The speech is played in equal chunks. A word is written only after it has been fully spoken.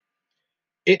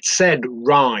It said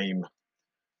rhyme.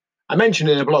 I mentioned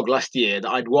in a blog last year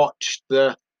that I'd watched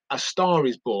the A Star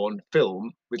Is Born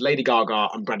film with Lady Gaga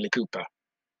and Bradley Cooper.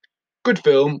 Good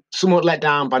film, somewhat let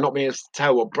down by not being able to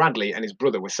tell what Bradley and his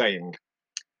brother were saying.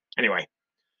 Anyway,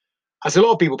 as a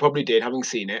lot of people probably did, having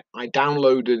seen it, I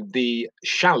downloaded the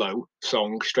Shallow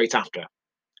song straight after,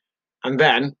 and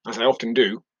then, as I often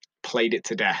do, played it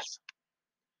to death.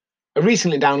 I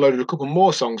recently downloaded a couple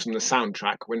more songs from the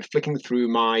soundtrack when flicking through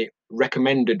my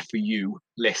recommended for you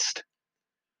list.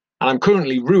 And I'm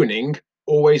currently ruining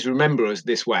Always Remember Us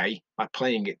This Way by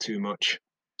playing it too much.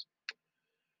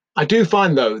 I do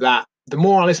find though that the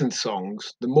more I listen to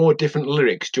songs, the more different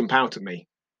lyrics jump out at me.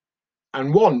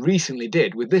 And one recently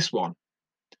did with this one.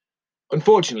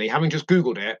 Unfortunately, having just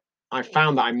Googled it, I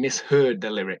found that I misheard the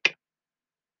lyric.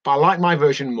 But I like my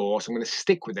version more, so I'm going to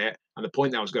stick with it and the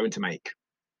point that I was going to make.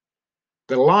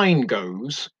 The line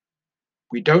goes,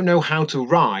 "We don't know how to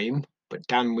rhyme, but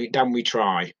damn we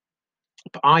try."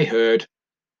 But I heard,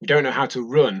 "We don't know how to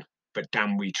run, but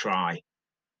damn we try."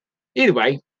 Either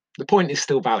way, the point is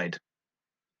still valid.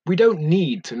 We don't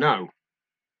need to know.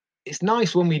 It's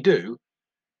nice when we do,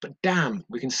 but damn,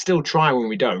 we can still try when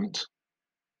we don't.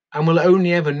 And we'll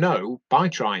only ever know by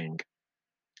trying.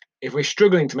 If we're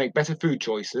struggling to make better food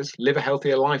choices, live a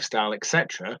healthier lifestyle,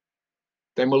 etc.,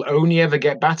 then we'll only ever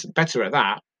get better at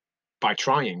that by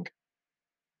trying.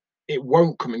 It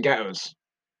won't come and get us.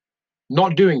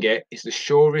 Not doing it is the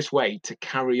surest way to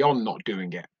carry on not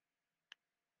doing it.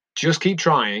 Just keep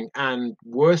trying, and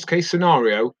worst case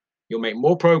scenario, you'll make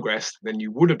more progress than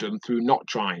you would have done through not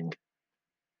trying.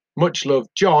 Much love,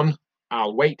 John.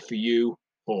 I'll wait for you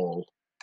all.